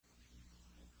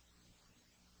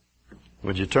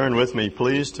Would you turn with me,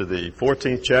 please, to the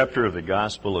 14th chapter of the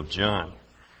Gospel of John.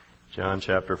 John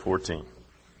chapter 14.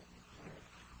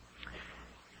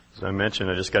 As I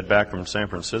mentioned, I just got back from San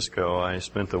Francisco. I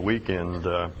spent the weekend,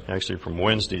 actually from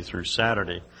Wednesday through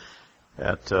Saturday,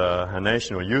 at a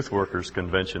National Youth Workers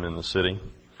Convention in the city.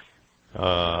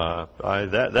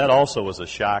 That also was a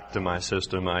shock to my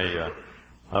system. I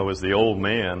was the old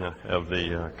man of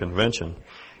the convention.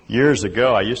 Years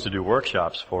ago, I used to do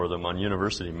workshops for them on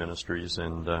university ministries,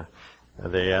 and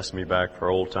they asked me back for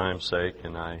old time's sake,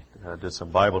 and I did some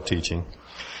Bible teaching.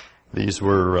 These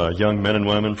were young men and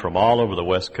women from all over the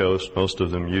West Coast, most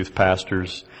of them youth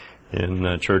pastors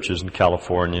in churches in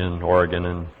California and Oregon,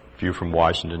 and a few from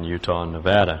Washington, Utah, and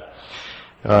Nevada.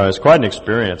 It's quite an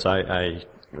experience. I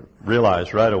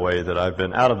realized right away that I've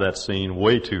been out of that scene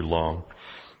way too long.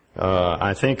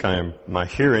 I think my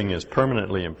hearing is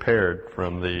permanently impaired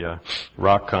from the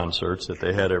rock concerts that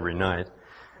they had every night.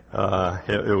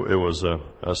 It was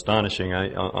astonishing.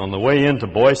 On the way into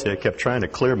Boise, I kept trying to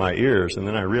clear my ears, and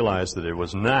then I realized that it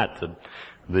was not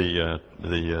the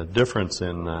difference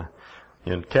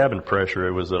in cabin pressure.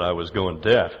 It was that I was going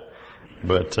deaf.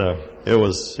 But it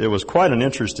was quite an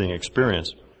interesting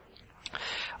experience.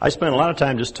 I spent a lot of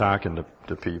time just talking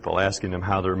to people, asking them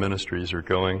how their ministries are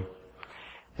going.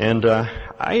 And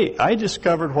I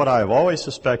discovered what I've always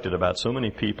suspected about so many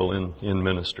people in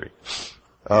ministry.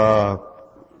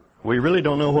 We really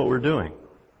don't know what we're doing.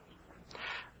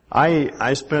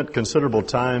 I spent considerable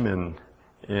time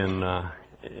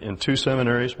in two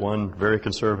seminaries, one very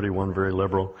conservative, one very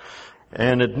liberal,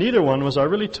 and at neither one was I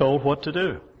really told what to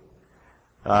do.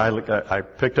 I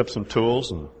picked up some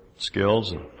tools and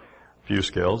skills and a few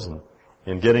skills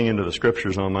in getting into the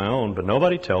scriptures on my own, but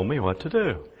nobody told me what to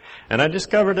do. And I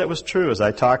discovered that was true as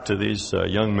I talked to these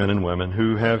young men and women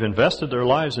who have invested their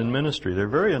lives in ministry. They're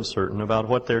very uncertain about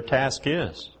what their task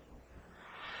is.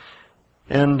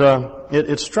 And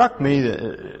it struck me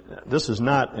that this is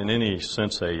not in any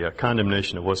sense a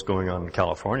condemnation of what's going on in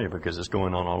California, because it's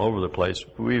going on all over the place.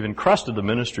 We've encrusted the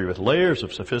ministry with layers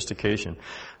of sophistication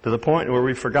to the point where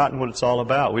we've forgotten what it's all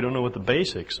about. We don't know what the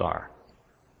basics are.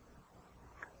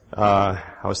 I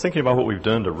was thinking about what we've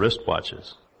done to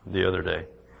wristwatches the other day.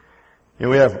 You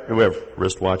know, we have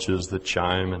wristwatches that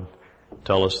chime and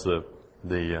tell us the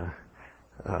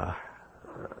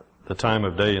time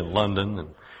of day in London,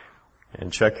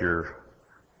 and check your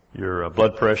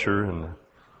blood pressure and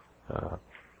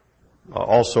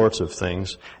all sorts of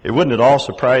things. It wouldn't at all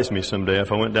surprise me someday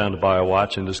if I went down to buy a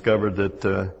watch and discovered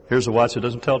that here's a watch that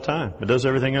doesn't tell time. It does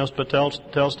everything else but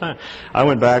tells time. I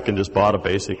went back and just bought a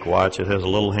basic watch. It has a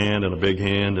little hand and a big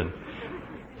hand, and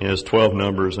it has 12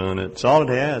 numbers on it. It's all it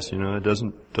has, you know. It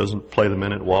doesn't play the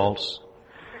minute waltz.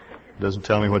 It doesn't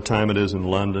tell me what time it is in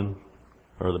London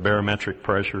or the barometric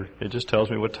pressure. It just tells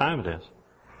me what time it is.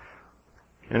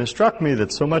 And it struck me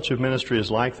that so much of ministry is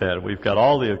like that. We've got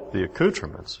all the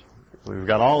accoutrements. We've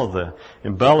got all of the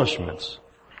embellishments.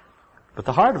 But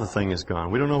the heart of the thing is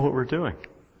gone. We don't know what we're doing.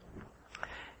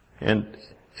 And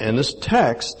this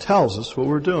text tells us what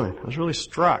we're doing. I was really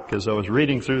struck as I was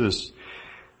reading through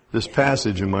this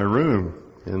passage in my room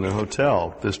in the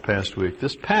hotel this past week.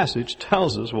 This passage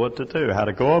tells us what to do, how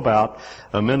to go about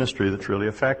a ministry that's really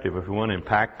effective. If we want to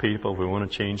impact people, if we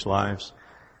want to change lives.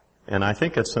 And I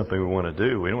think that's something we want to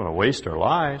do. We don't want to waste our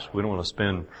lives. We don't want to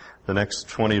spend the next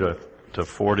 20 to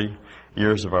 40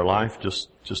 years of our life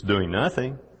just doing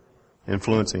nothing,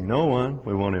 influencing no one.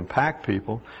 We want to impact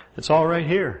people. It's all right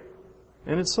here.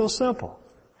 And it's so simple.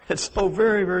 It's so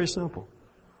very, very simple.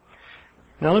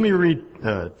 Now let me read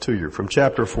to you from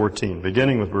chapter 14,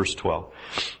 beginning with verse 12.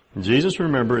 Jesus,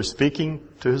 remember, is speaking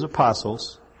to his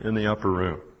apostles in the upper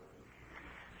room.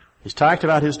 He's talked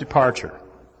about his departure,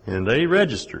 and they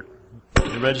registered.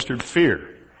 They registered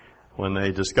fear when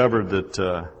they discovered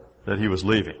that he was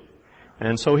leaving.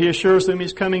 And so he assures them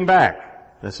he's coming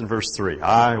back. That's in verse 3.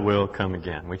 I will come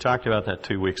again. We talked about that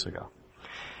 2 weeks ago.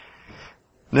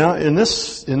 Now in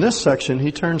this section,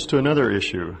 he turns to another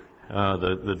issue.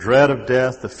 The dread of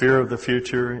death, the fear of the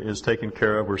future is taken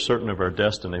care of. We're certain of our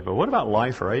destiny. But what about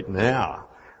life right now?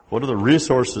 What are the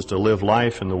resources to live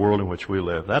life in the world in which we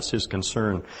live? That's his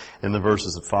concern in the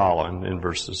verses that follow, in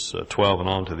verses 12 and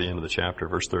on to the end of the chapter,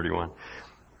 verse 31.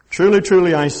 Truly,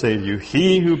 truly, I say to you,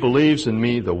 he who believes in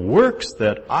me, the works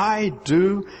that I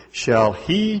do shall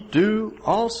he do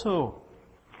also.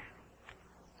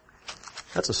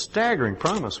 That's a staggering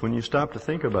promise when you stop to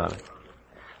think about it.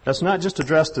 That's not just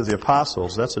addressed to the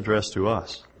apostles, that's addressed to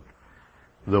us.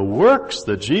 The works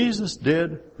that Jesus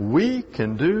did, we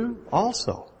can do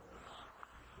also.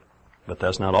 But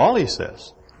that's not all he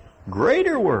says.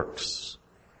 Greater works.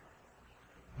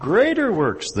 Greater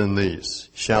works than these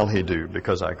shall he do,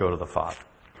 because I go to the Father.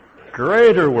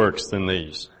 Greater works than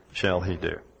these shall he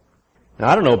do. Now,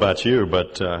 I don't know about you,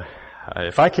 but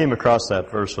if I came across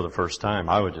that verse for the first time,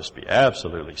 I would just be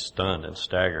absolutely stunned and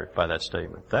staggered by that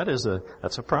statement.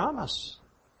 That's a promise.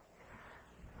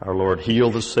 Our Lord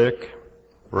healed the sick,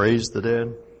 raised the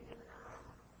dead.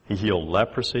 He healed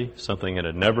leprosy, something that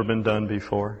had never been done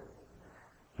before.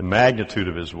 The magnitude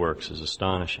of his works is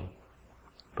astonishing.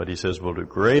 But he says we'll do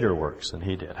greater works than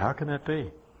he did. How can that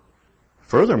be?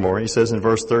 Furthermore, he says in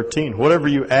verse 13, whatever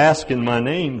you ask in my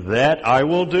name, that I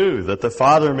will do, that the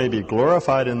Father may be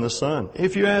glorified in the Son.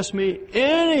 If you ask me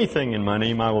anything in my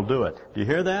name, I will do it. Do you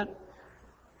hear that?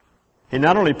 He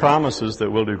not only promises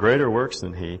that we'll do greater works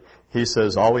than he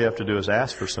says all we have to do is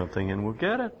ask for something and we'll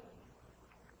get it.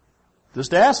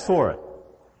 Just ask for it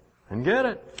and get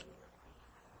it.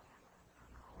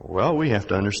 Well, we have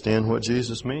to understand what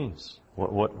Jesus means.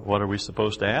 What are we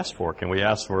supposed to ask for? Can we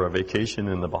ask for a vacation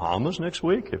in the Bahamas next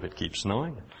week if it keeps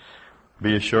snowing?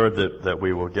 Be assured that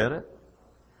we will get it.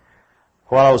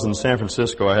 While I was in San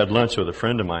Francisco, I had lunch with a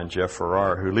friend of mine, Jeff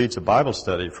Farrar, who leads a Bible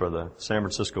study for the San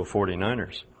Francisco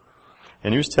 49ers.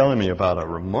 And he was telling me about a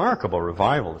remarkable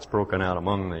revival that's broken out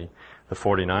among the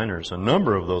 49ers. A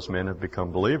number of those men have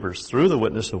become believers through the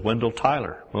witness of Wendell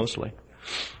Tyler, mostly.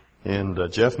 And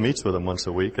Jeff meets with them once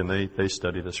a week, and they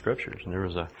study the Scriptures. And there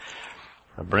was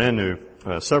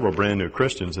several brand new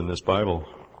Christians in this Bible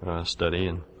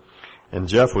study, and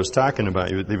Jeff was talking about,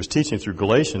 he was teaching through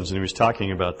Galatians, and he was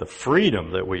talking about the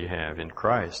freedom that we have in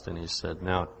Christ. And he said,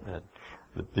 now,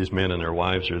 these men and their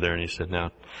wives are there, and he said, now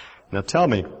tell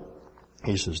me,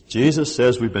 he says, Jesus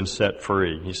says we've been set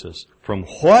free. He says, from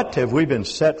what have we been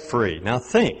set free? Now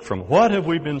think, from what have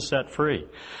we been set free?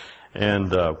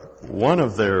 And one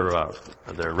of their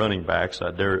running backs,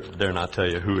 I dare not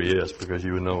tell you who he is because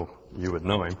you would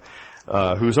know him,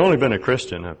 who's only been a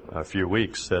Christian a few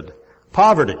weeks, said,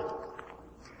 poverty.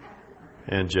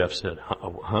 And Jeff said,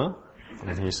 huh?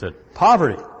 And he said,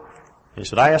 poverty. He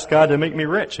said, I asked God to make me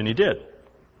rich, and he did.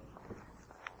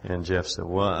 And Jeff said,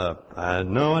 well,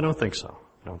 no, I don't think so.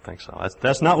 I don't think so.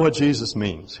 That's not what Jesus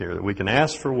means here, that we can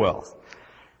ask for wealth,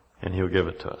 and he'll give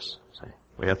it to us. See?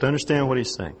 We have to understand what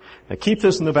he's saying. Now keep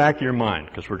this in the back of your mind,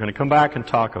 because we're going to come back and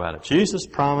talk about it. Jesus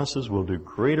promises we'll do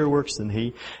greater works than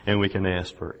he, and we can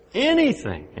ask for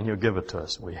anything, and he'll give it to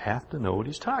us. We have to know what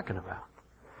he's talking about.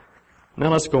 Now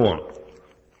let's go on.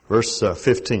 Verse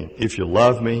 15, if you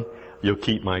love me, you'll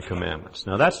keep my commandments.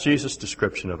 Now that's Jesus'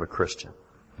 description of a Christian.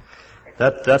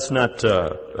 That's not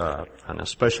an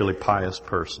especially pious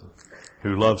person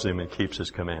who loves him and keeps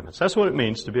his commandments. That's what it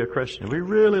means to be a Christian. We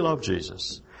really love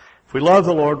Jesus. If we love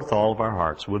the Lord with all of our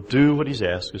hearts, we'll do what he's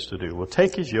asked us to do. We'll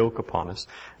take his yoke upon us,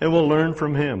 and we'll learn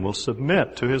from him. We'll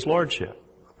submit to his lordship.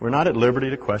 We're not at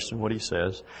liberty to question what he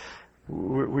says.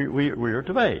 We are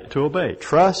to obey.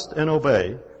 Trust and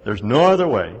obey. There's no other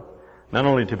way, not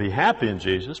only to be happy in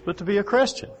Jesus, but to be a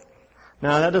Christian.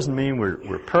 Now, that doesn't mean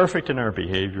we're perfect in our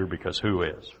behavior, because who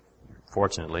is?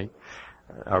 Fortunately,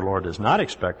 our Lord does not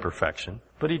expect perfection,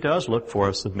 but he does look for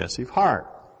a submissive heart,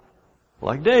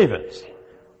 like David's.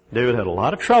 David had a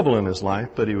lot of trouble in his life,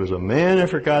 but he was a man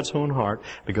after God's own heart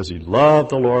because he loved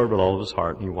the Lord with all of his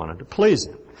heart and he wanted to please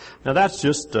him. Now, that's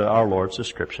just our Lord's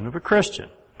description of a Christian.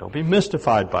 Don't be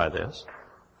mystified by this.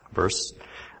 Verse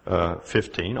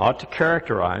 15 ought to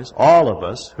characterize all of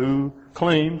us who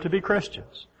claim to be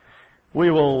Christians. We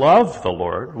will love the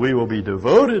Lord, we will be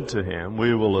devoted to him,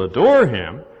 we will adore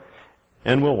him,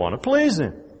 and we'll want to please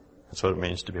him. That's what it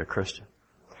means to be a Christian.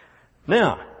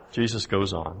 Now, Jesus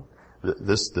goes on.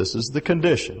 This is the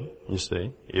condition, you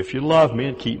see. If you love me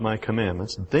and keep my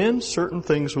commandments, then certain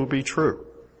things will be true.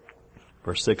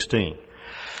 Verse 16.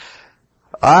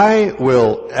 I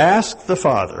will ask the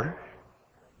Father,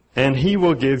 and he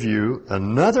will give you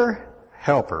another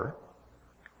helper,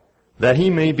 that he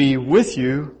may be with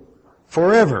you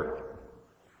forever.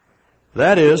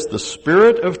 That is the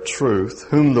Spirit of truth,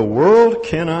 whom the world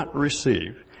cannot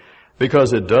receive,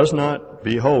 because it does not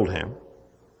behold him,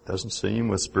 doesn't see him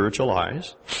with spiritual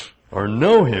eyes, or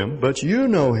know him, but you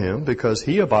know him, because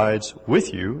he abides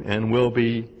with you and will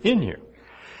be in you.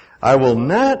 I will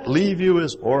not leave you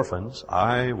as orphans,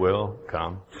 I will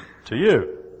come to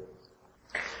you.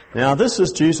 Now, this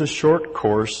is Jesus' short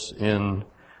course in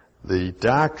the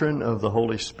doctrine of the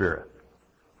Holy Spirit.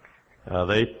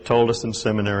 They told us in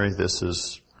seminary this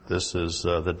is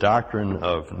the doctrine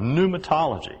of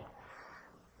pneumatology.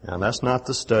 Now, that's not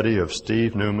the study of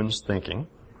Steve Newman's thinking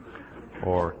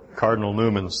or Cardinal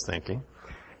Newman's thinking.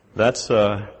 That's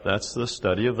the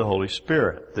study of the Holy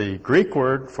Spirit. The Greek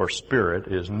word for spirit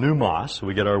is pneumos.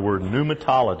 We get our word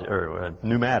pneumatology, or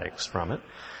pneumatics from it.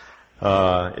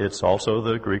 It's also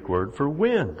the Greek word for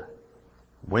wind.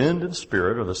 Wind and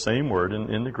spirit are the same word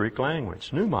in the Greek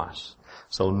language, pneumos.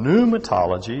 So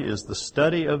pneumatology is the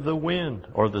study of the wind,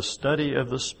 or the study of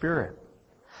the Spirit.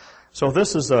 So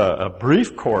this is a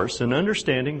brief course in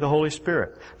understanding the Holy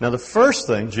Spirit. Now the first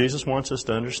thing Jesus wants us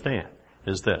to understand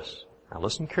is this. Now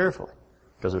listen carefully,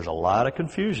 because there's a lot of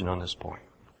confusion on this point.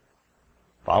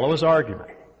 Follow his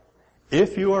argument.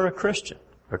 If you are a Christian,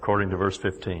 according to verse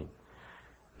 15,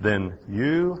 then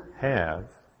you have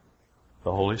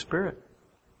the Holy Spirit.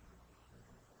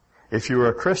 If you are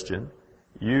a Christian,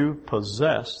 you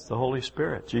possess the Holy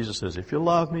Spirit. Jesus says, if you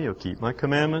love me, you'll keep my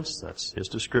commandments. That's his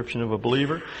description of a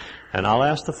believer. And I'll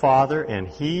ask the Father, and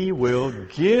he will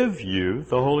give you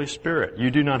the Holy Spirit. You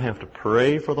do not have to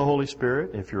pray for the Holy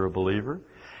Spirit if you're a believer.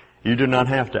 You do not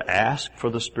have to ask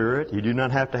for the Spirit. You do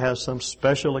not have to have some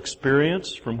special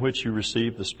experience from which you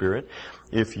receive the Spirit.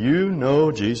 If you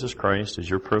know Jesus Christ as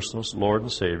your personal Lord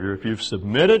and Savior, if you've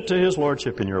submitted to his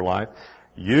Lordship in your life,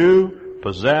 you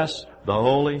possess the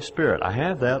Holy Spirit. I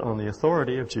have that on the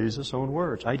authority of Jesus' own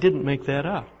words. I didn't make that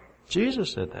up.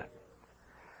 Jesus said that.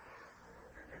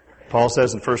 Paul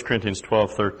says in 1 Corinthians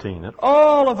 12:13 that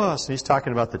all of us, he's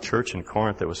talking about the church in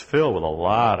Corinth that was filled with a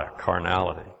lot of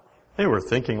carnality. They were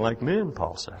thinking like men,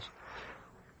 Paul says.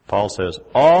 Paul says,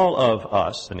 all of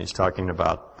us, and he's talking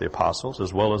about the apostles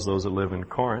as well as those that live in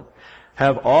Corinth,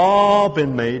 have all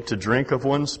been made to drink of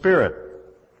one Spirit.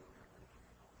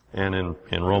 And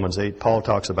in Romans 8, Paul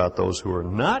talks about those who are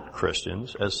not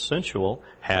Christians as sensual,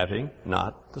 having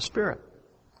not the Spirit.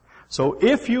 So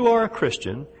if you are a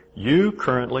Christian, you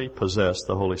currently possess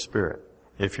the Holy Spirit.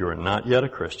 If you are not yet a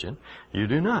Christian, you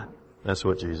do not. That's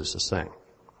what Jesus is saying.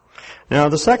 Now,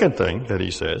 the second thing that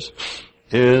he says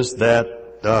is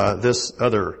that this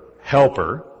other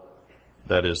helper,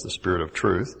 that is the Spirit of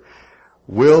truth,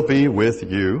 will be with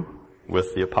you,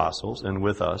 with the apostles, and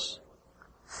with us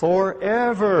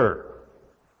forever.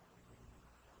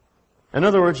 In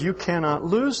other words, you cannot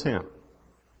lose him.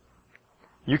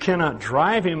 You cannot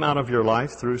drive him out of your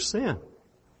life through sin.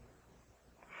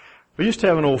 We used to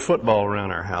have an old football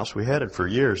around our house. We had it for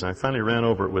years, and I finally ran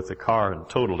over it with the car and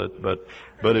totaled it. But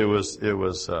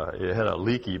it had a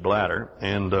leaky bladder,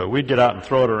 and we'd get out and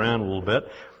throw it around a little bit,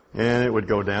 and it would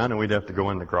go down, and we'd have to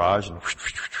go in the garage and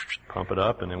pump it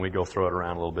up, and then we'd go throw it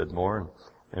around a little bit more,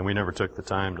 and we never took the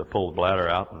time to pull the bladder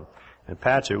out and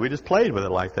patch it. We just played with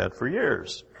it like that for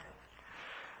years.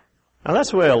 Now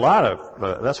that's the way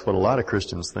that's what a lot of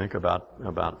Christians think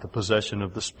about the possession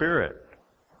of the Spirit.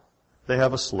 They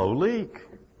have a slow leak.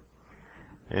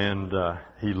 And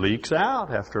he leaks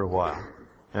out after a while.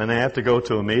 And they have to go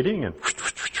to a meeting and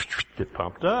get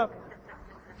pumped up.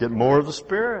 Get more of the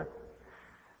Spirit.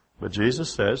 But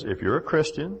Jesus says, if you're a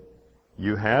Christian,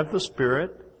 you have the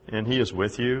Spirit, and he is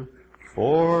with you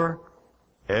forever.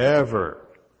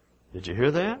 Did you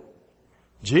hear that?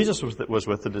 Jesus was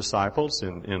with the disciples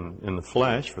in the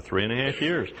flesh for 3.5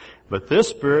 years. But this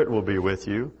Spirit will be with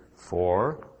you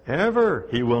forever.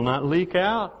 He will not leak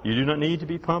out. You do not need to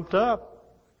be pumped up.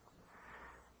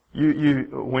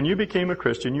 When you became a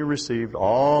Christian, you received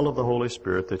all of the Holy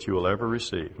Spirit that you will ever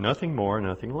receive. Nothing more,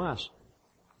 nothing less.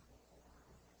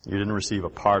 You didn't receive a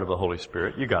part of the Holy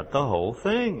Spirit. You got the whole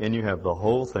thing, and you have the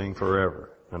whole thing forever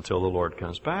until the Lord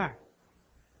comes back.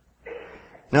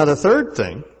 Now the third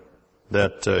thing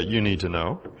that you need to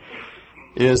know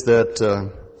is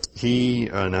that he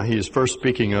is first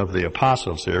speaking of the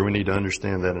apostles here. We need to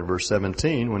understand that in verse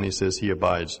 17 when he says he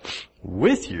abides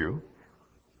with you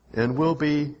and will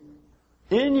be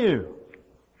in you.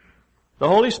 The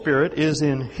Holy Spirit is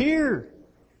in here.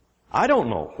 I don't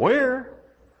know where,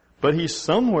 but he's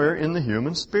somewhere in the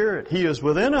human spirit. He is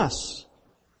within us.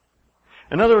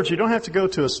 In other words, you don't have to go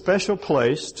to a special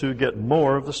place to get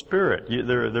more of the Spirit.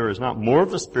 There is not more of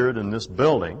the Spirit in this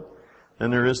building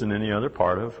than there is in any other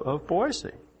part of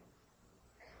Boise.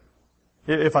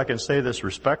 If I can say this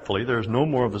respectfully, there is no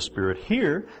more of the Spirit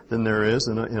here than there is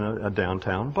in a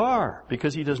downtown bar.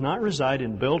 Because he does not reside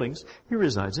in buildings, he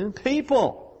resides in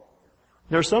people.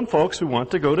 There are some folks who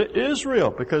want to go to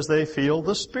Israel because they feel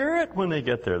the Spirit when they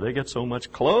get there. They get so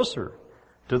much closer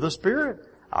to the Spirit.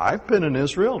 I've been in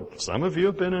Israel. Some of you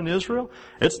have been in Israel.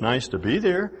 It's nice to be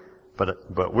there,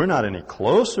 but we're not any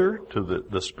closer to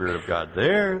the Spirit of God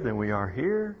there than we are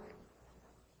here.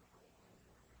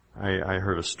 I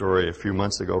heard a story a few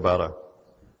months ago about a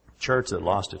church that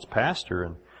lost its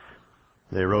pastor,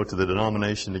 They wrote to the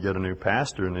denomination to get a new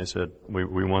pastor, and they said, we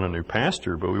want a new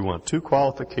pastor, but we want 2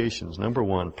 qualifications. Number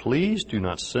 1, please do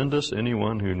not send us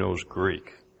anyone who knows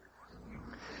Greek.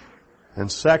 And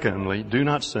secondly, do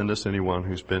not send us anyone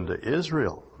who's been to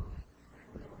Israel.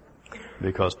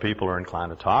 Because people are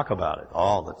inclined to talk about it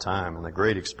all the time and the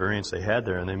great experience they had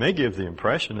there, and they may give the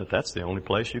impression that that's the only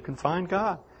place you can find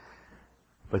God.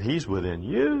 But He's within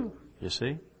you, you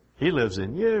see. He lives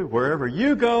in you. Wherever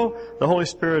you go, the Holy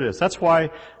Spirit is. That's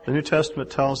why the New Testament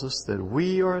tells us that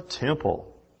we are a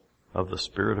temple of the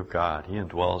Spirit of God. He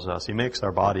indwells us. He makes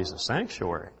our bodies a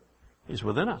sanctuary. He's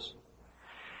within us.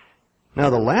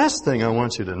 Now the last thing I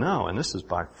want you to know, and this is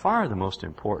by far the most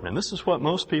important, and this is what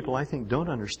most people I think don't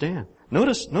understand.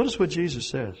 Notice what Jesus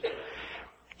says.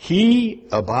 He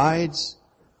abides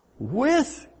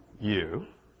with you.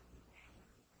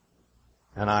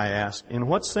 And I ask, in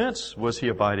what sense was He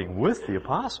abiding with the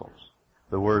apostles?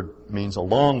 The word means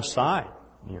alongside,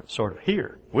 sort of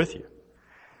here, with you.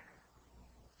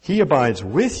 He abides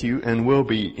with you and will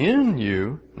be in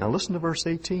you. Now listen to verse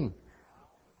 18.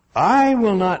 I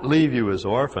will not leave you as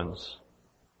orphans.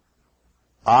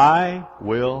 I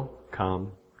will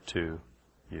come to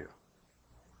you.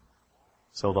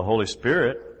 So the Holy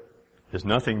Spirit is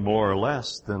nothing more or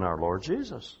less than our Lord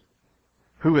Jesus,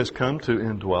 who has come to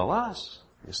indwell us,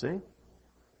 you see.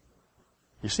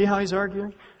 You see how he's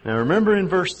arguing? Now remember in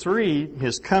verse 3,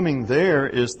 His coming there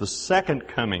is the second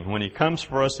coming, when He comes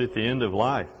for us at the end of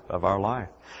our life.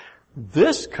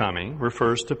 This coming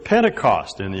refers to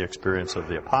Pentecost in the experience of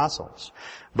the apostles.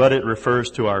 But it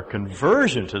refers to our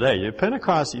conversion today.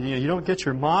 Pentecost, you don't get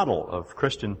your model of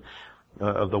Christian,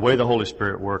 of the way the Holy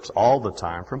Spirit works all the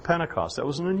time from Pentecost. That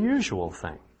was an unusual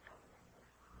thing.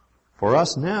 For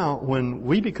us now, when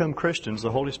we become Christians,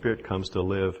 the Holy Spirit comes to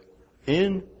live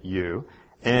in you,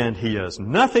 and He is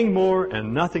nothing more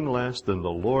and nothing less than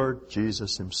the Lord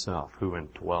Jesus Himself who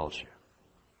indwells you.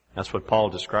 That's what Paul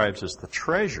describes as the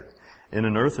treasure in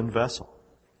an earthen vessel.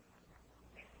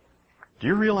 Do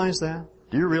you realize that?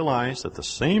 Do you realize that the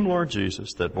same Lord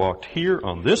Jesus that walked here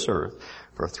on this earth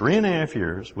for 3.5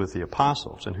 years with the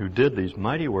apostles and who did these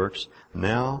mighty works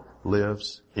now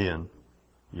lives in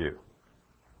you?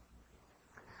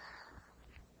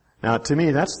 Now, to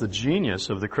me, that's the genius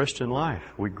of the Christian life.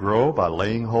 We grow by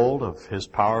laying hold of His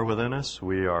power within us.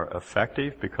 We are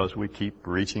effective because we keep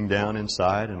reaching down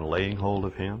inside and laying hold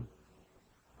of Him.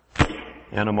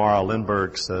 Anna Mara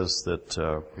Lindbergh says that,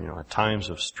 at times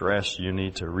of stress, you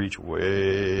need to reach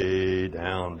way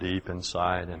down deep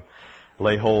inside and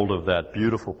lay hold of that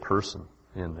beautiful person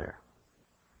in there.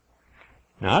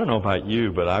 Now, I don't know about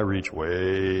you, but I reach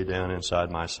way down inside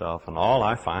myself, and all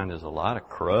I find is a lot of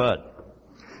crud.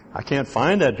 I can't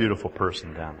find that beautiful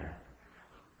person down there.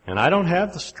 And I don't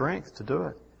have the strength to do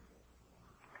it.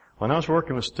 When I was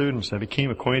working with students, I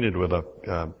became acquainted with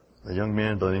a young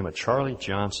man by the name of Charlie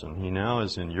Johnson. He now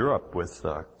is in Europe with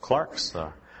Clark's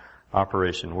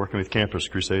operation, working with Campus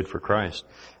Crusade for Christ.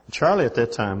 And Charlie at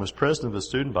that time was president of the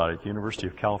student body at the University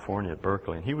of California at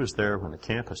Berkeley, and he was there when the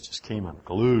campus just came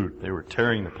unglued. They were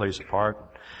tearing the place apart,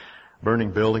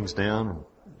 burning buildings down,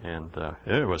 and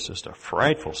it was just a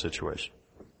frightful situation.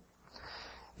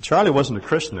 Charlie wasn't a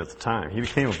Christian at the time. He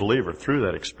became a believer through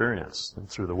that experience and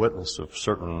through the witness of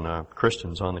certain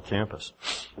Christians on the campus.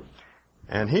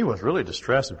 And he was really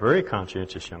distressed, a very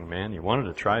conscientious young man. He wanted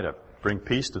to try to bring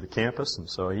peace to the campus, and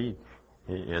so he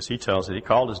as he tells it, he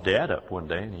called his dad up one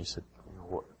day and he said,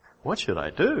 what should I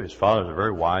do? His father was a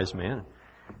very wise man.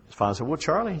 His father said, well,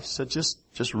 Charlie, he said,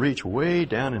 just reach way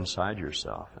down inside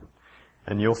yourself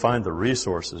and you'll find the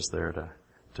resources there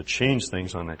to change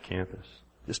things on that campus.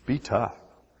 Just be tough.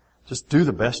 Just do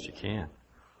the best you can.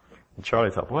 And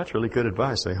Charlie thought, well, that's really good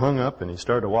advice. So he hung up and he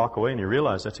started to walk away and he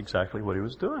realized that's exactly what he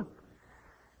was doing.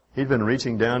 He'd been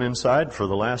reaching down inside for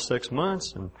the last 6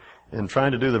 months and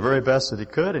trying to do the very best that he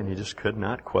could, and he just could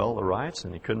not quell the riots,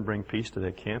 and he couldn't bring peace to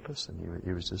that campus, and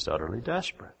he was just utterly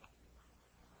desperate.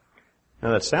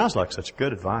 Now that sounds like such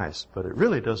good advice, but it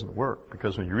really doesn't work,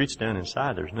 because when you reach down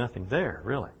inside, there's nothing there,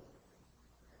 really.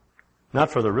 Not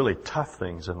for the really tough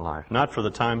things in life, not for the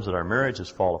times that our marriages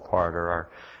fall apart, or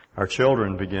our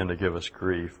children begin to give us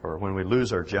grief, or when we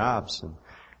lose our jobs, and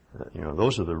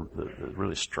those are the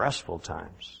really stressful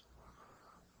times.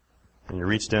 And you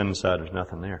reach down inside, there's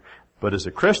nothing there. But as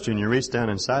a Christian, you reach down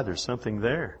inside, there's something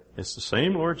there. It's the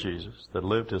same Lord Jesus that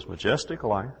lived His majestic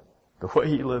life, the way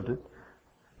He lived it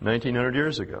 1900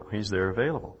 years ago. He's there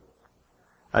available.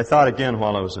 I thought again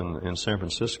while I was in San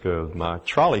Francisco of my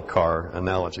trolley car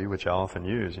analogy, which I often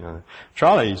use. The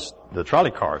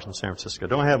trolley cars in San Francisco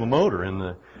don't have a motor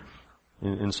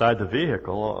inside the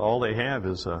vehicle. All they have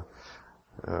is a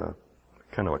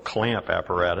kind of a clamp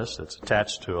apparatus that's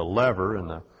attached to a lever,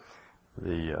 and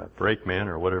the brakeman,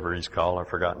 or whatever he's called, I've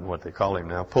forgotten what they call him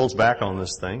now, pulls back on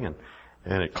this thing,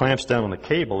 and it clamps down on the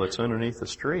cable that's underneath the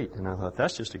street. And I thought,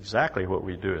 that's just exactly what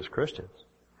we do as Christians.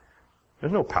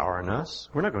 There's no power in us.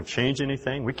 We're not going to change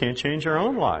anything. We can't change our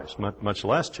own lives, much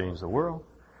less change the world.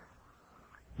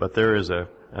 But there is an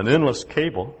endless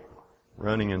cable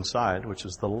running inside, which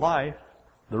is the life,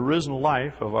 the risen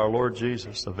life of our Lord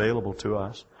Jesus available to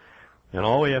us. And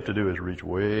all we have to do is reach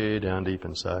way down deep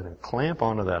inside and clamp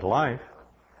onto that life,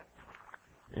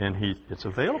 and it's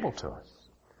available to us.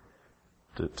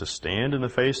 To stand in the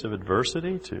face of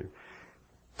adversity,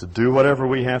 to do whatever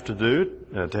we have to do,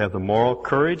 to have the moral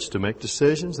courage to make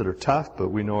decisions that are tough but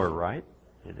we know are right.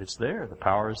 It's there. The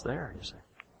power is there, you see.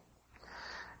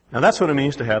 Now that's what it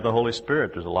means to have the Holy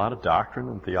Spirit. There's a lot of doctrine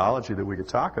and theology that we could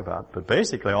talk about, but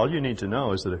basically all you need to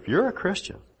know is that if you're a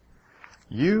Christian,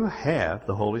 you have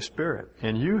the Holy Spirit,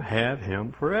 and you have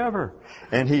Him forever.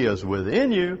 And He is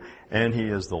within you, and He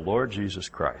is the Lord Jesus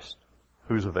Christ,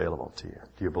 who's available to you.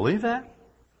 Do you believe that?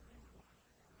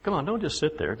 Come on, don't just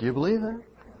sit there. Do you believe that?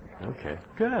 Okay,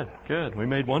 good. We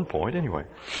made one point anyway.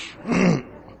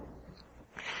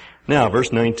 Now,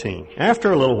 verse 19.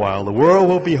 After a little while, the world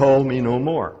will behold me no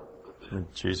more. And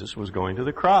Jesus was going to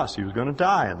the cross. He was going to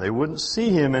die, and they wouldn't see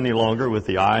Him any longer with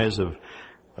the eyes of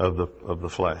the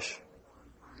flesh.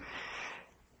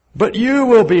 But you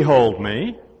will behold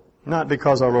me, not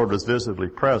because our Lord was visibly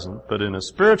present, but in a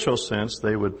spiritual sense,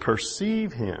 they would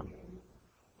perceive Him.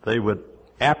 They would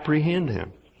apprehend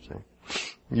Him. See?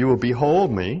 You will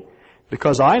behold me,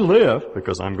 because I live,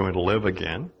 because I'm going to live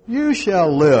again. You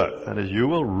shall live. That is, you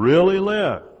will really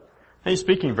live. And he's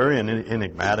speaking very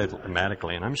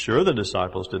enigmatically, and I'm sure the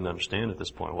disciples didn't understand at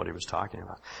this point what he was talking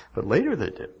about. But later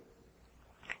they did.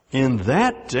 In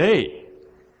that day,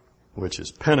 which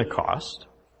is Pentecost,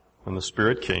 when the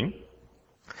Spirit came,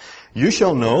 you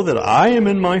shall know that I am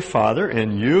in my Father,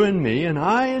 and you in me, and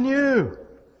I in you.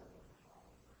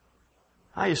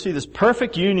 Now you see this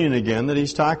perfect union again that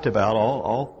he's talked about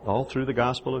all through the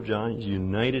Gospel of John. He's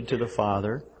united to the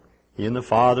Father. He and the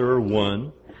Father are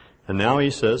one. And now he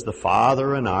says the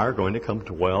Father and I are going to come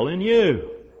dwell in you.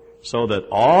 So that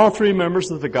all three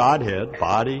members of the Godhead,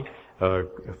 body,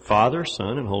 Father,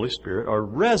 Son, and Holy Spirit, are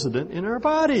resident in our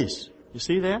bodies. You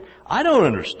see that? I don't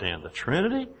understand the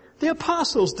Trinity. The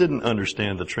apostles didn't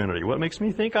understand the Trinity. What makes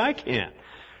me think I can?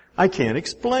 I can't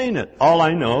explain it. All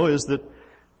I know is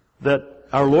that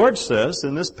our Lord says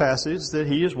in this passage that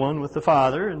He is one with the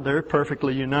Father, and they're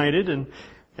perfectly united,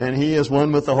 and He is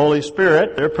one with the Holy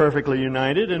Spirit. They're perfectly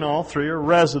united, and all three are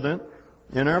resident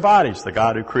in our bodies. The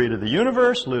God who created the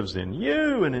universe lives in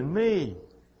you and in me.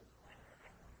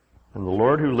 And the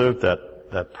Lord who lived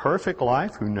that perfect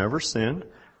life, who never sinned,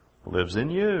 lives in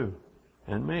you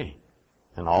and me.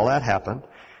 And all that happened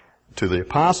to the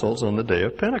apostles on the day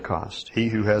of Pentecost. He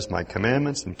who has my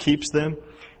commandments and keeps them,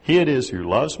 he it is who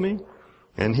loves me.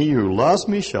 And he who loves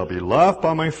me shall be loved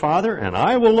by my Father, and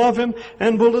I will love him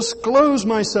and will disclose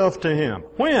myself to him.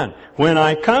 When? When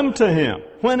I come to him.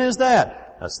 When is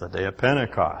that? That's the day of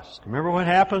Pentecost. Remember what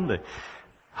happened? The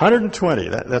 120.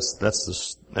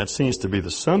 That seems to be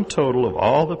the sum total of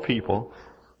all the people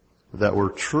that were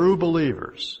true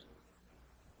believers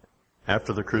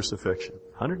after the crucifixion.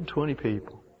 120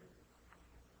 people.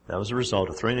 That was the result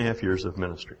of 3.5 years of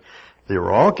ministry. They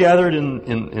were all gathered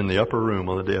in the upper room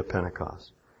on the day of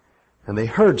Pentecost. And they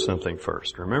heard something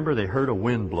first. Remember, they heard a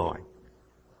wind blowing.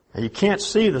 Now, you can't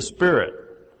see the Spirit,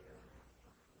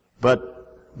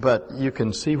 but you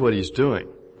can see what He's doing.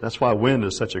 That's why wind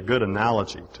is such a good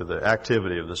analogy to the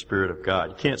activity of the Spirit of God.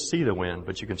 You can't see the wind,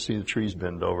 but you can see the trees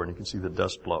bend over, and you can see the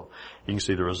dust blow. You can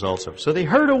see the results of it. So they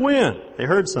heard a wind. They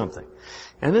heard something.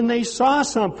 And then they saw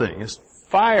something. This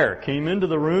fire came into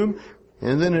the room,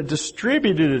 and then it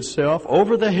distributed itself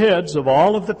over the heads of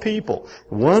all of the people.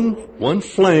 One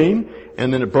flame,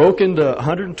 and then it broke into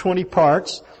 120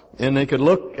 parts, and they could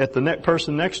look at the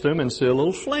person next to them and see a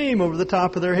little flame over the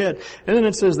top of their head. And then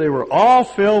it says they were all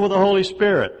filled with the Holy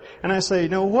Spirit. And I say,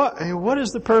 what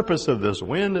is the purpose of this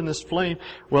wind and this flame?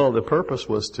 Well, the purpose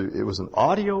was it was an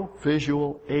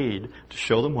audio-visual aid to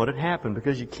show them what had happened,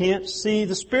 because you can't see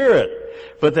the Spirit.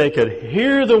 But they could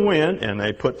hear the wind, and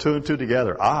they put two and two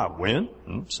together. Wind,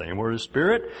 same word as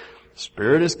Spirit.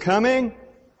 Spirit is coming.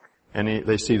 And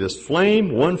they see this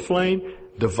flame, one flame,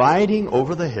 dividing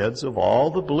over the heads of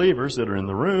all the believers that are in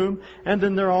the room, and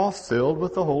then they're all filled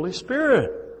with the Holy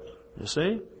Spirit. You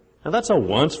see? Now that's a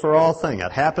once-for-all thing.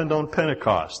 It happened on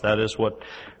Pentecost. That is what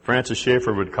Francis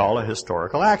Schaeffer would call a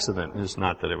historical accident. It's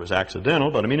not that it was accidental,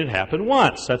 but it happened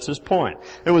once. That's his point.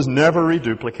 It was never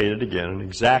reduplicated again in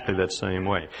exactly that same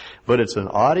way. But it's an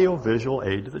audio-visual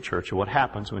aid to the church of what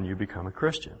happens when you become a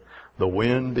Christian. The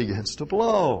wind begins to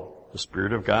blow. The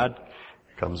Spirit of God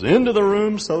comes into the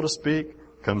room, so to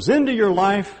speak, comes into your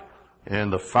life,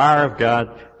 and the fire of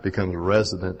God becomes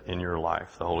resident in your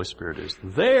life. The Holy Spirit is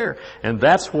there. And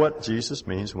that's what Jesus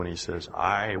means when He says,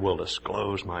 I will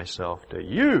disclose myself to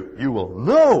you. You will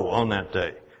know on that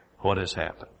day what has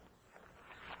happened.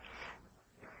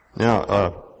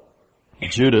 Now,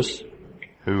 Judas,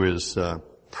 who is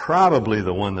probably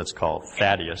the one that's called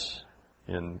Thaddeus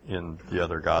in the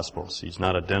other Gospels. He's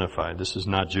not identified. This is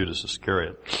not Judas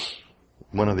Iscariot.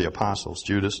 One of the apostles,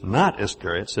 Judas, not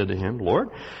Iscariot, said to Him,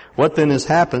 Lord, what then has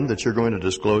happened that you're going to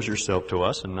disclose yourself to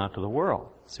us and not to the world?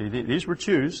 See, these were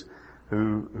Jews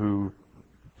who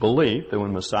believed that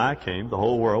when Messiah came, the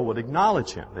whole world would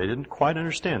acknowledge Him. They didn't quite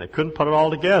understand. They couldn't put it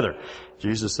all together.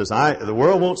 Jesus says, the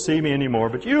world won't see me anymore,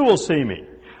 but you will see me.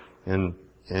 And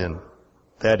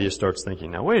Thaddeus starts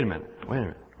thinking, now wait a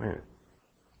minute.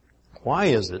 Why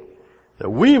is it that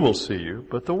we will see you,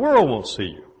 but the world won't see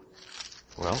you?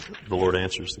 Well, the Lord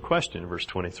answers the question in verse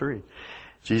 23.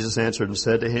 Jesus answered and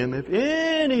said to him, if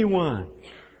anyone,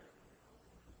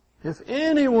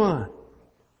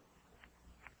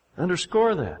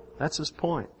 underscore that. That's his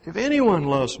point. If anyone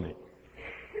loves me,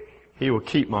 he will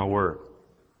keep my word.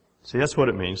 See, that's what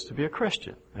it means to be a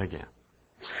Christian again.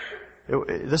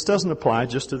 This doesn't apply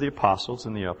just to the apostles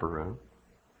in the upper room.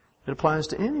 It applies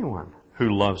to anyone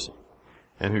who loves Him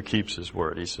and who keeps His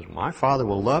word. He says, my Father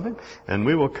will love him, and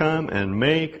we will come and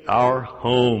make our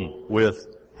home with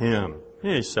him.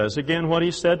 He says again what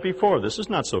he said before. This is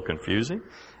not so confusing.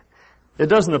 It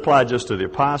doesn't apply just to the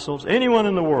apostles. Anyone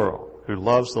in the world who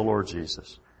loves the Lord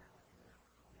Jesus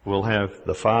will have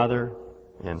the Father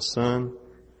and Son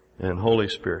and Holy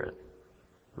Spirit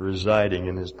residing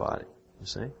in his body. You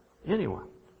see? Anyone.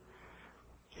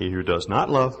 He who does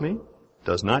not love me,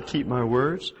 does not keep my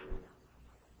words,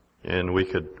 and we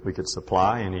could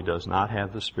supply, and he does not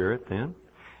have the Spirit then.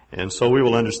 And so we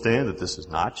will understand that this is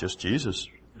not just Jesus'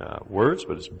 words,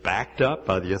 but it's backed up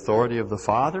by the authority of the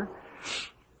Father.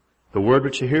 The word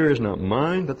which you hear is not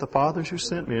mine, but the Father's who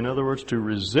sent me. In other words, to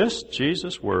resist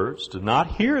Jesus' words, to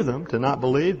not hear them, to not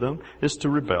believe them, is to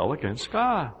rebel against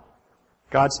God.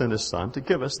 God sent His Son to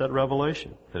give us that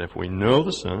revelation. That if we know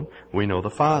the Son, we know the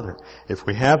Father. If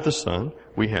we have the Son,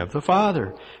 we have the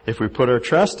Father. If we put our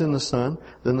trust in the Son,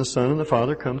 then the Son and the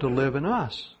Father come to live in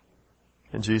us.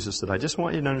 And Jesus said, I just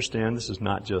want you to understand this is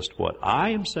not just what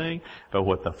I am saying, but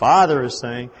what the Father is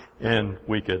saying. And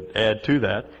we could add to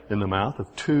that, in the mouth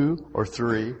of 2 or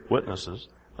 3 witnesses,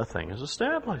 a thing is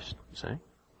established. See?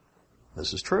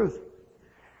 This is truth.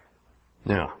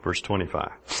 Now, verse 25.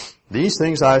 These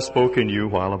things I have spoken to you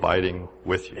while abiding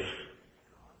with you.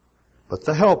 But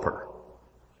the Helper,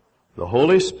 the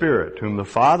Holy Spirit, whom the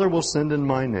Father will send in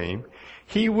my name,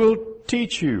 He will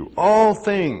teach you all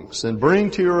things and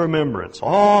bring to your remembrance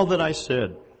all that I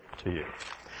said to you.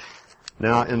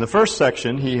 Now, in the first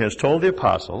section, He has told the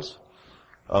apostles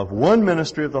of one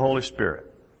ministry of the Holy Spirit,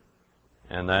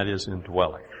 and that is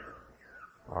indwelling.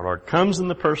 Our Lord comes in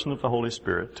the person of the Holy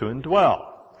Spirit to indwell.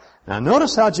 Now,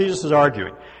 notice how Jesus is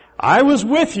arguing. I was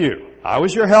with you. I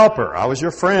was your helper. I was your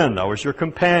friend. I was your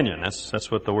companion. That's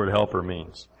what the word helper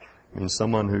means. It means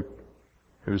someone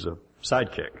who's a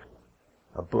sidekick,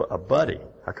 a buddy,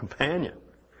 a companion.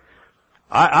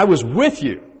 I was with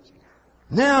you.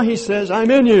 Now He says,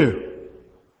 I'm in you.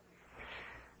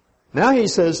 Now He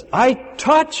says, I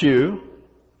taught you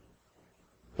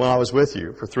while I was with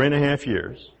you for 3.5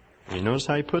 years. And you notice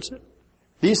how He puts it?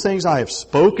 These things I have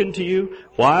spoken to you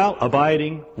while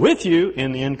abiding with you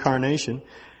in the incarnation.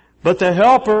 But the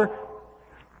Helper,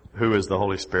 who is the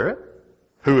Holy Spirit,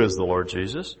 who is the Lord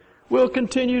Jesus, will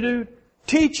continue to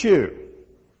teach you.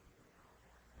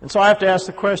 And so I have to ask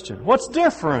the question, what's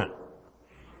different?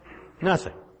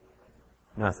 Nothing.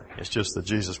 Nothing. It's just that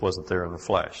Jesus wasn't there in the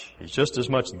flesh. He's just as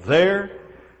much there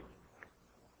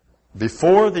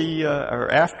before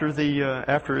or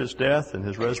after His death and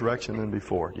His resurrection than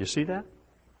before. Do you see that?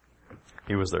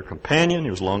 He was their companion.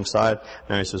 He was alongside.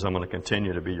 Now He says, I'm going to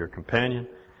continue to be your companion.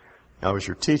 I was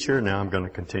your teacher. Now I'm going to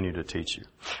continue to teach you.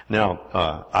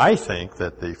 Now, I think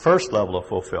that the first level of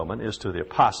fulfillment is to the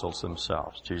apostles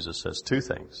themselves. Jesus says 2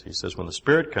 things. He says, when the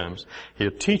Spirit comes,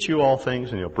 He'll teach you all things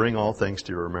and He'll bring all things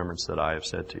to your remembrance that I have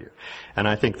said to you. And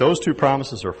I think those 2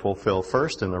 promises are fulfilled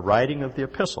first in the writing of the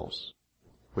epistles,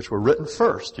 which were written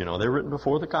first. You know, they were written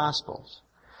before the Gospels.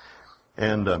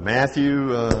 And Matthew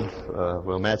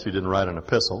didn't write an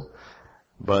epistle,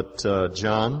 But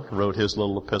John wrote his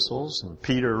little epistles, and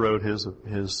Peter wrote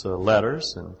his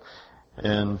letters,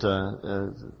 and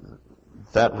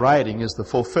that writing is the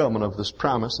fulfillment of this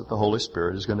promise that the Holy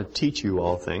Spirit is going to teach you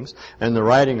all things. And the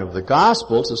writing of the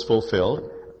Gospels is fulfilled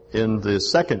in the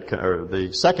second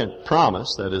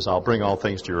promise, that is, I'll bring all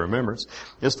things to your remembrance,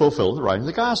 is fulfilled in the writing of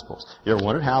the Gospels. You ever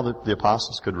wondered how the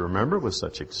apostles could remember with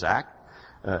such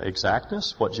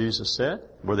exactness what Jesus said?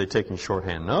 Were they taking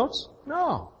shorthand notes?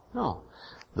 No.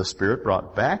 The Spirit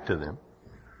brought back to them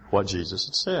what Jesus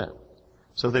had said.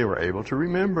 So they were able to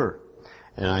remember.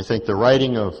 And I think the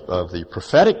writing of the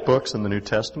prophetic books in the New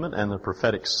Testament and the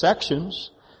prophetic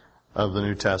sections of the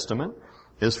New Testament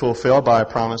is fulfilled by a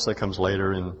promise that comes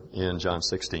later in John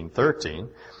 16:13,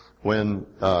 when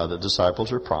the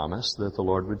disciples are promised that the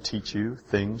Lord would teach you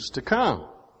things to come.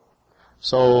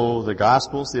 So the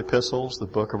Gospels, the epistles, the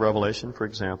book of Revelation, for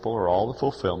example, are all the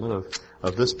fulfillment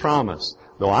of this promise.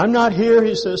 Though I'm not here,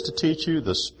 he says, to teach you,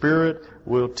 the Spirit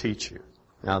will teach you.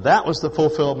 Now that was the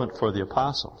fulfillment for the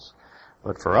apostles.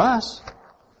 But for us,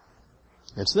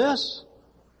 it's this.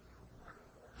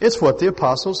 It's what the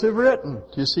apostles have written.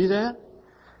 Do you see that?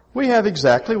 We have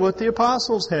exactly what the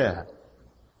apostles had.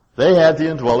 They had the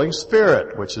indwelling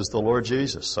Spirit, which is the Lord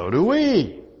Jesus. So do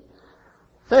we.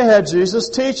 They had Jesus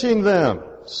teaching them.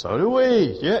 So do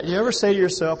we. You ever say to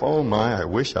yourself, oh my, I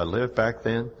wish I lived back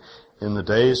then in the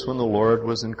days when the Lord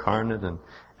was incarnate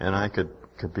and I could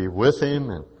be with Him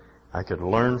and I could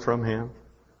learn from Him?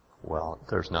 Well,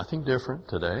 there's nothing different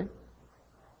today.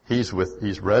 He's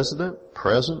resident,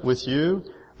 present with you,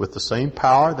 with the same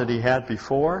power that He had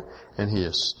before, and He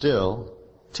is still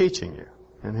teaching you.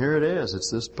 And here it is.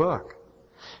 It's this book.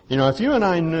 You know, if you and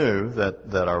I knew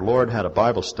that our Lord had a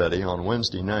Bible study on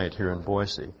Wednesday night here in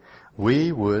Boise,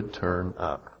 we would turn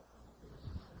up.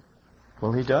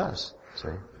 Well, He does. See,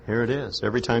 here it is.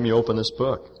 Every time you open this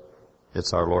book,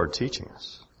 it's our Lord teaching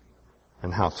us.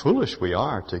 And how foolish we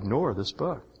are to ignore this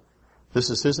book. This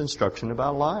is His instruction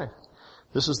about life.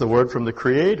 This is the word from the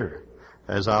Creator.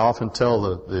 As I often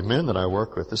tell the men that I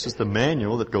work with, this is the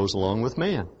manual that goes along with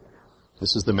man.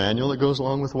 This is the manual that goes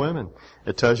along with women.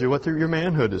 It tells you what your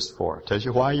manhood is for. It tells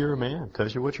you why you're a man. It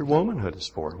tells you what your womanhood is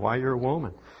for, why you're a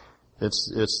woman. It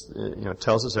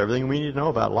tells us everything we need to know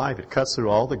about life. It cuts through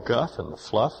all the guff and the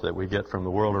fluff that we get from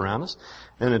the world around us,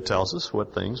 and it tells us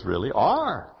what things really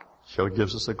are. It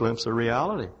gives us a glimpse of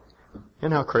reality.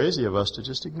 And how crazy of us to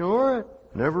just ignore it,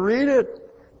 never read it,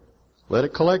 let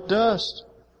it collect dust.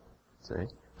 See,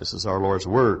 this is our Lord's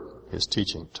Word, His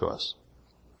teaching to us.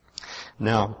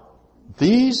 Now,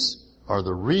 these are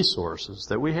the resources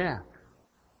that we have.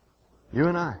 You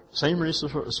and I, same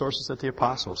resources that the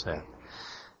apostles had.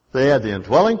 They had the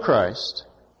indwelling Christ,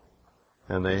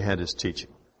 and they had His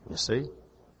teaching. You see?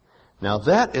 Now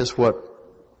that is what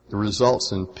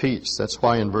results in peace. That's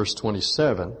why in verse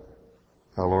 27,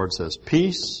 our Lord says,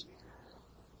 peace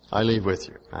I leave with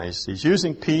you. Now He's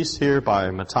using peace here by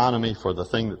metonymy for the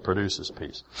thing that produces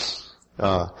peace.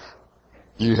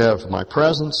 You have my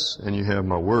presence and you have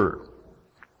my word.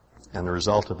 And the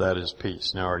result of that is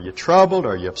peace. Now, are you troubled?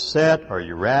 Are you upset? Are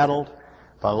you rattled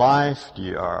by life? Do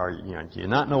you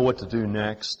not know what to do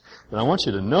next? Then I want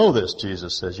you to know this,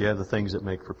 Jesus says, you have the things that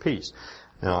make for peace.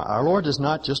 Now, our Lord does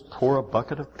not just pour a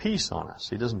bucket of peace on us.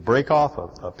 He doesn't break off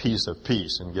a piece of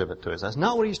peace and give it to us. That's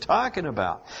not what He's talking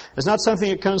about. It's not something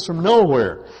that comes from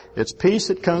nowhere. It's peace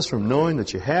that comes from knowing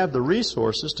that you have the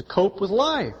resources to cope with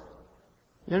life.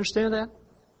 You understand that?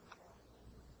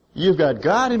 You've got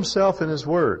God Himself in His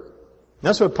Word.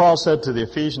 That's what Paul said to the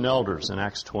Ephesian elders in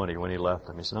Acts 20 when he left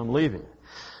them. He said, I'm leaving.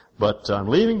 But I'm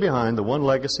leaving behind the one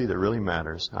legacy that really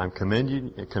matters. I'm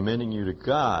commending you to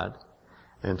God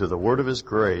and to the word of His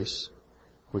grace,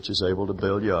 which is able to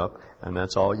build you up, and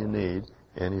that's all you need.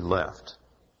 And he left.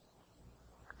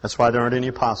 That's why there aren't any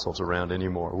apostles around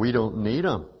anymore. We don't need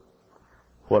them.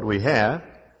 What we have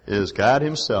is God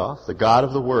Himself, the God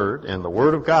of the Word, and the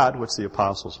Word of God, which the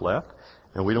apostles left,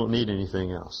 and we don't need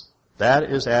anything else. That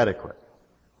is adequate.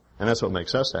 And that's what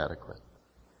makes us adequate.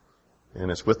 And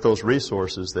it's with those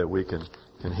resources that we can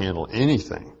handle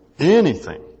anything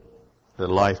that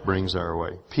life brings our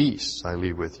way. Peace I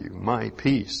leave with you. My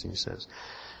peace, He says,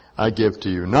 I give to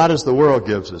you. Not as the world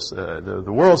gives us. The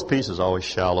world's peace is always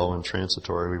shallow and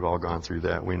transitory. We've all gone through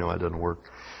that. We know it doesn't work.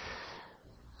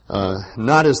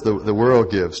 Not as the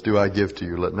world gives do I give to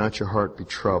you. Let not your heart be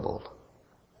troubled.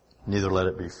 Neither let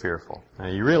it be fearful. Now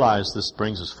you realize this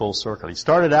brings us full circle. He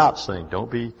started out saying,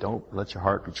 don't let your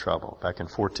heart be troubled, back in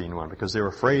 14:1, because they were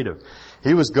afraid of,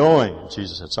 He was going. And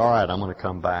Jesus said, it's all right, I'm going to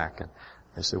come back. And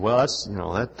They say, well,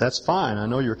 that's fine. I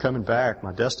know you're coming back.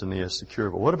 My destiny is secure.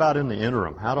 But what about in the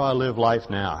interim? How do I live life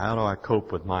now? How do I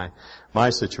cope with my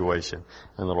situation?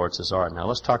 And the Lord says, all right, now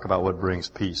let's talk about what brings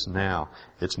peace now.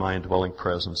 It's my indwelling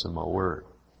presence and my word.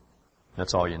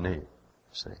 That's all you need.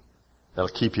 See? That'll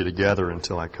keep you together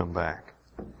until I come back.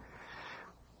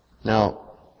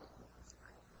 Now,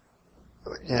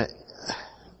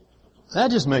 that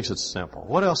just makes it simple.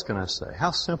 What else can I say?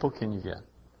 How simple can you get?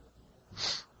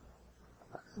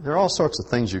 There are all sorts of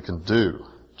things you can do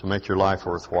to make your life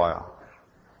worthwhile.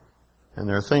 And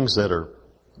there are things that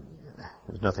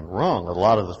there's nothing wrong with a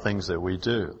lot of the things that we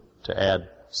do to add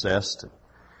zest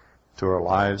to our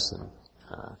lives and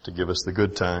to give us the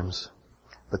good times.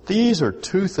 But these are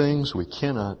two things we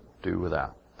cannot do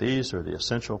without. These are the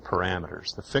essential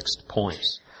parameters, the fixed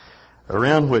points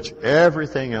around which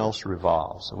everything else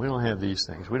revolves. And we don't have these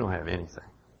things. We don't have anything.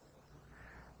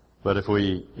 But if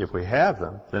we have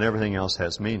them, then everything else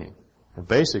has meaning. And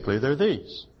basically they're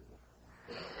these.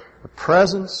 The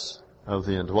presence of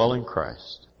the indwelling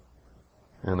Christ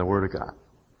and the Word of God.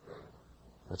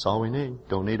 That's all we need.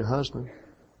 Don't need a husband.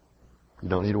 You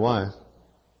don't need a wife.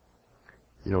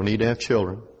 You don't need to have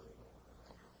children.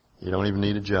 You don't even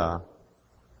need a job.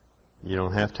 You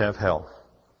don't have to have health.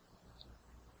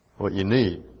 What you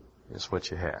need is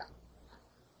what you have.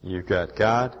 You've got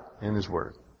God and His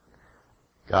Word.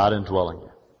 God indwelling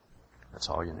you. That's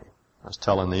all you need. I was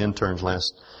telling the interns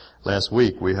last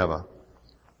week, we have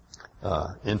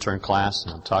a intern class,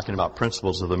 and I'm talking about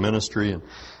principles of the ministry, and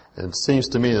it seems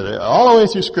to me that all the way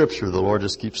through Scripture, the Lord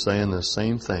just keeps saying the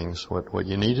same things. What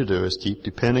you need to do is keep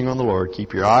depending on the Lord,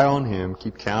 keep your eye on Him,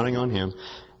 keep counting on Him,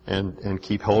 and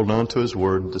keep holding on to His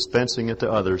Word and dispensing it to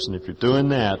others. And if you're doing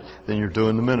that, then you're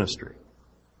doing the ministry.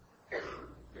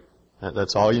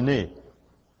 That's all you need.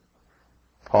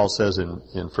 Paul says in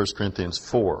 1 Corinthians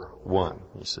 4:1,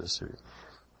 he says,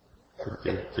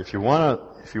 if you want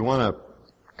to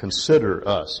consider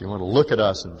us, you want to look at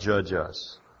us and judge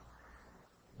us,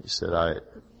 he said,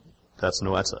 that's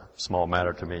a small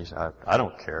matter to me. I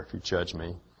don't care if you judge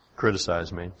me,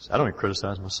 criticize me. I don't even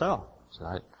criticize myself.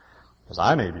 Because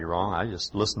I may be wrong, I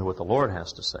just listen to what the Lord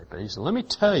has to say. But he said, let me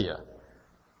tell you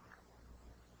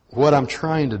what I'm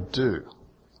trying to do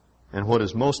and what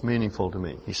is most meaningful to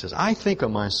me. He says, I think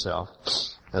of myself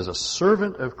as a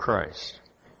servant of Christ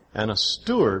and a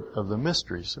steward of the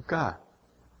mysteries of God.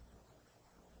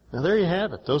 Now there you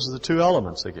have it. Those are the two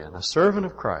elements again. A servant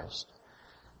of Christ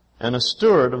and a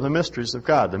steward of the mysteries of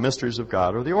God. The mysteries of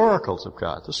God are the oracles of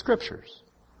God, the Scriptures.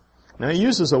 Now he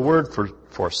uses a word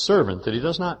for servant that he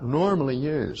does not normally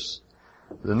use.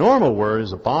 The normal word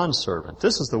is a bondservant.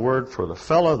 This is the word for the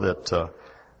fellow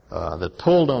that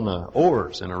pulled on the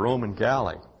oars in a Roman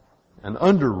galley. An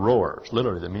under-rower is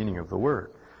literally the meaning of the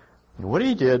word. And what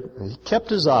he did, he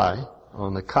kept his eye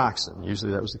on the coxswain.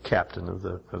 Usually that was the captain of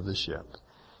the ship.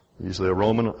 Usually a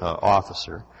Roman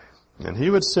officer. And he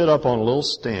would sit up on a little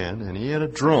stand, and he had a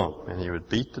drum, and he would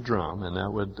beat the drum, and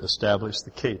that would establish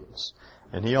the cadence.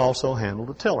 And he also handled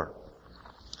the tiller.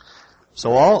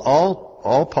 So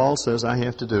all Paul says I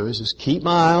have to do is just keep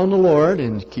my eye on the Lord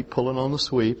and keep pulling on the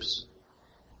sweeps.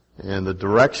 And the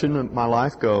direction that my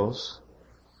life goes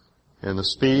and the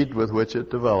speed with which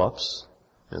it develops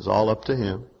is all up to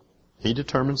Him. He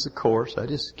determines the course. I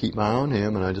just keep my eye on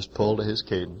Him and I just pull to His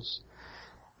cadence.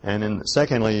 And then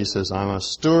secondly, he says, I'm a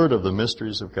steward of the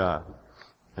mysteries of God.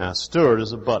 Now, a steward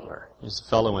is a butler. He's the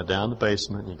fellow who went down the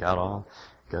basement and he got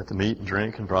the meat and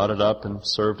drink and brought it up and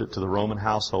served it to the Roman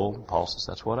household. And Paul says,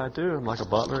 that's what I do. I'm like a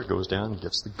butler. It goes down and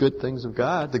gets the good things of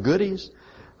God, the goodies.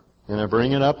 And I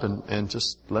bring it up and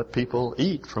just let people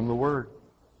eat from the Word.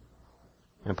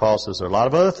 And Paul says, there are a lot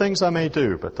of other things I may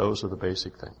do, but those are the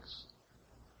basic things.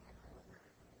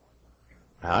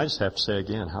 Now, I just have to say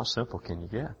again, how simple can you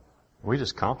get? We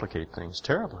just complicate things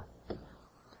terribly.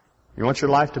 You want your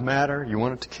life to matter? You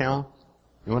want it to count?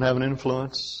 You want to have an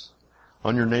influence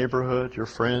on your neighborhood, your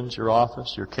friends, your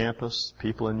office, your campus,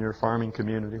 people in your farming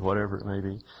community, whatever it may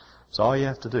be? It's all you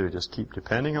have to do. Just keep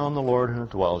depending on the Lord who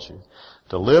indwells you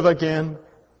to live again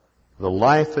the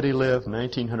life that He lived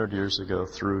 1900 years ago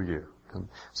through you.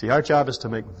 See, our job is to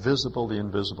make visible the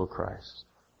invisible Christ.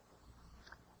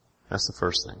 That's the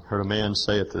first thing. Heard a man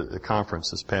say at the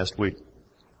conference this past week.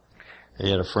 He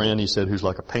had a friend, he said, who's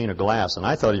like a pane of glass, and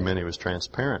I thought he meant he was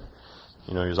transparent.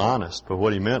 You know, he was honest. But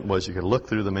what he meant was you could look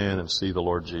through the man and see the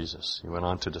Lord Jesus. He went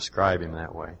on to describe Him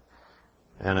that way.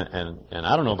 And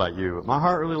I don't know about you, but my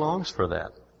heart really longs for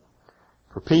that.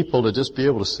 For people to just be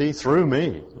able to see through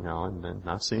me, you know, and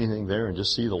not see anything there and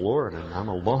just see the Lord. And I'm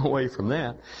a long way from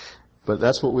that. But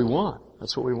that's what we want.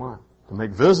 That's what we want. To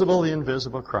make visible the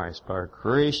invisible Christ by our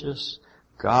gracious,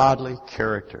 godly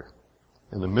character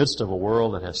in the midst of a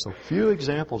world that has so few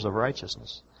examples of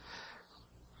righteousness.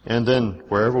 And then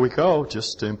wherever we go,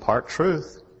 just to impart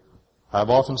truth. I've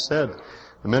often said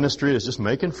the ministry is just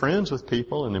making friends with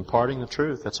people and imparting the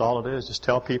truth. That's all it is. Just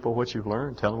tell people what you've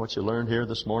learned. Tell them what you learned here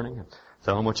this morning. And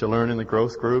tell them what you learned in the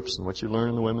growth groups and what you learned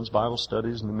in the women's Bible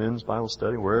studies and the men's Bible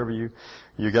study. Wherever you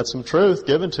get some truth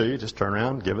given to you, just turn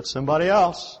around and give it to somebody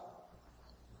else.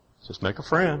 Just make a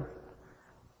friend.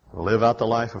 Live out the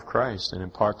life of Christ and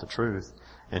impart the truth.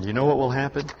 And you know what will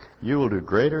happen? You will do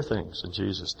greater things than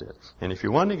Jesus did. And if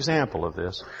you want an example of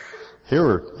this, here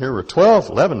were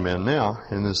 11 men now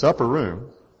in this upper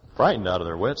room, frightened out of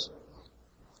their wits.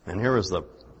 And here was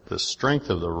the strength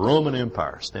of the Roman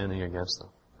Empire standing against them.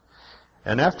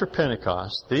 And after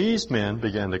Pentecost, these men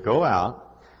began to go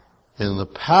out in the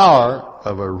power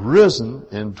of a risen,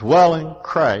 indwelling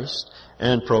Christ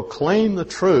and proclaim the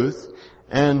truth.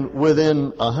 And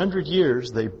within 100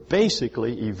 years, they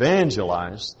basically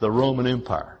evangelized the Roman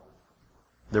Empire.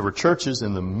 There were churches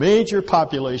in the major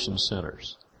population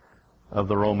centers of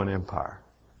the Roman Empire.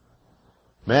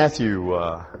 Matthew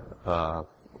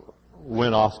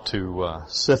went off to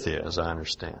Scythia, as I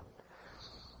understand.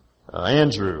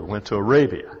 Andrew went to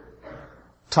Arabia.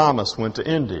 Thomas went to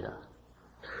India.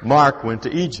 Mark went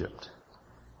to Egypt.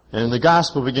 And the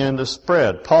gospel began to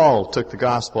spread. Paul took the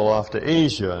gospel off to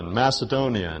Asia and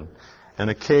Macedonia and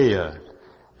Achaia.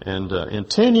 And in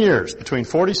 10 years, between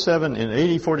 47 and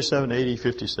AD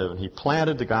 57, he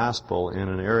planted the gospel in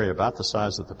an area about the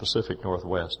size of the Pacific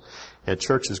Northwest. Had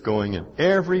churches going in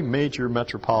every major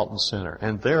metropolitan center.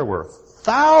 And there were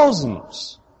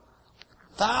thousands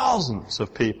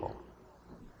of people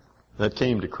that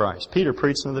came to Christ. Peter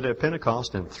preached on the day of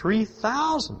Pentecost, and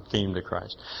 3,000 came to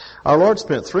Christ. Our Lord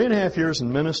spent 3.5 years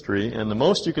in ministry, and the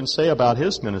most you can say about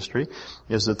His ministry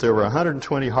is that there were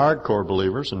 120 hardcore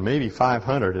believers, and maybe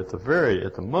 500 at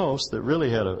the most, that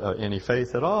really had any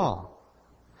faith at all.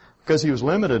 Because He was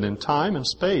limited in time and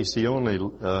space. He only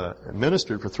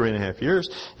ministered for 3.5 years,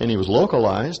 and He was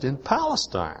localized in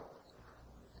Palestine.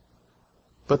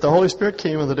 But the Holy Spirit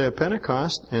came on the day of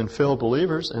Pentecost and filled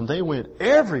believers, and they went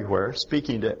everywhere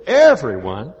speaking to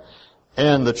everyone,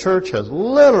 and the church has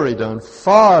literally done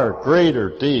far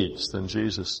greater deeds than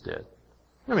Jesus did.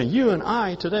 I mean, you and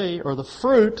I today are the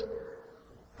fruit,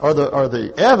 are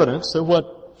the evidence that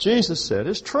what Jesus said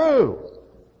is true.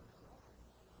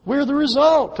 We're the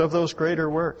result of those greater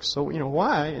works. So,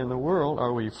 why in the world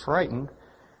are we frightened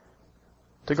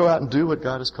to go out and do what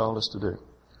God has called us to do?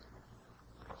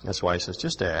 That's why He says,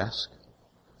 just ask.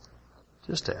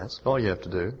 Just ask. All you have to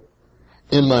do.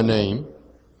 In my name.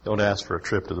 Don't ask for a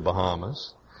trip to the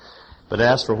Bahamas. But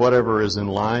ask for whatever is in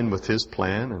line with His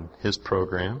plan and His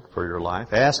program for your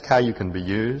life. Ask how you can be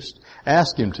used.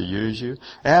 Ask Him to use you.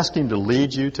 Ask Him to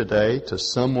lead you today to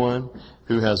someone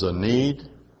who has a need.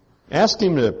 Ask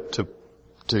Him to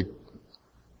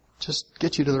just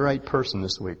get you to the right person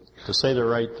this week. To say the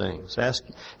right things. Ask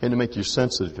Him to make you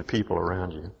sensitive to people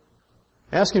around you.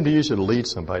 Ask Him to use you to lead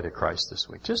somebody to Christ this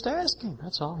week. Just ask Him.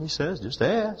 That's all He says. Just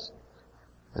ask.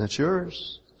 And it's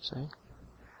yours. See?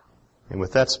 And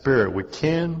with that spirit, we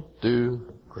can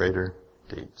do greater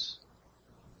deeds.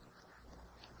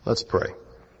 Let's pray.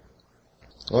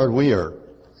 Lord, we are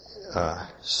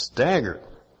staggered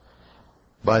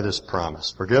by this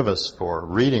promise. Forgive us for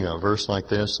reading a verse like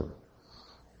this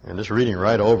and just reading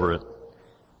right over it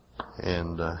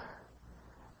and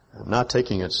not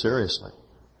taking it seriously.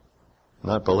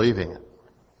 Not believing it.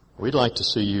 We'd like to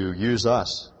see You use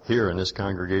us here in this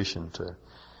congregation to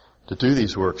do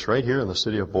these works right here in the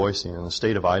city of Boise and the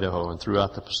state of Idaho and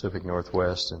throughout the Pacific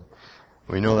Northwest. And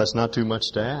we know that's not too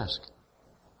much to ask.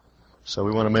 So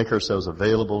we want to make ourselves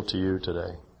available to You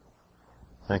today.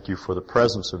 Thank You for the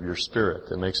presence of Your Spirit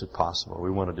that makes it possible. We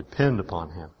want to depend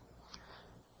upon Him.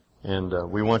 And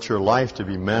we want Your life to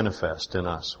be manifest in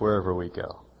us wherever we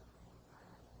go.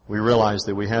 We realize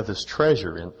that we have this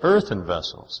treasure in earthen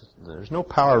vessels. There's no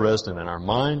power resident in our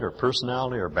mind or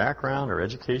personality or background or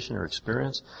education or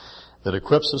experience that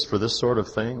equips us for this sort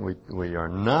of thing. We are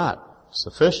not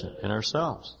sufficient in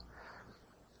ourselves.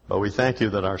 But we thank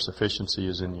You that our sufficiency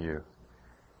is in You.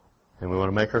 And we want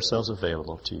to make ourselves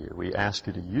available to You. We ask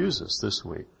You to use us this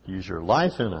week. Use Your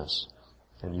life in us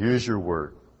and use Your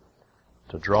word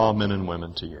to draw men and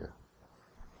women to You.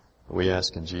 We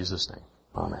ask in Jesus' name.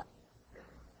 Amen.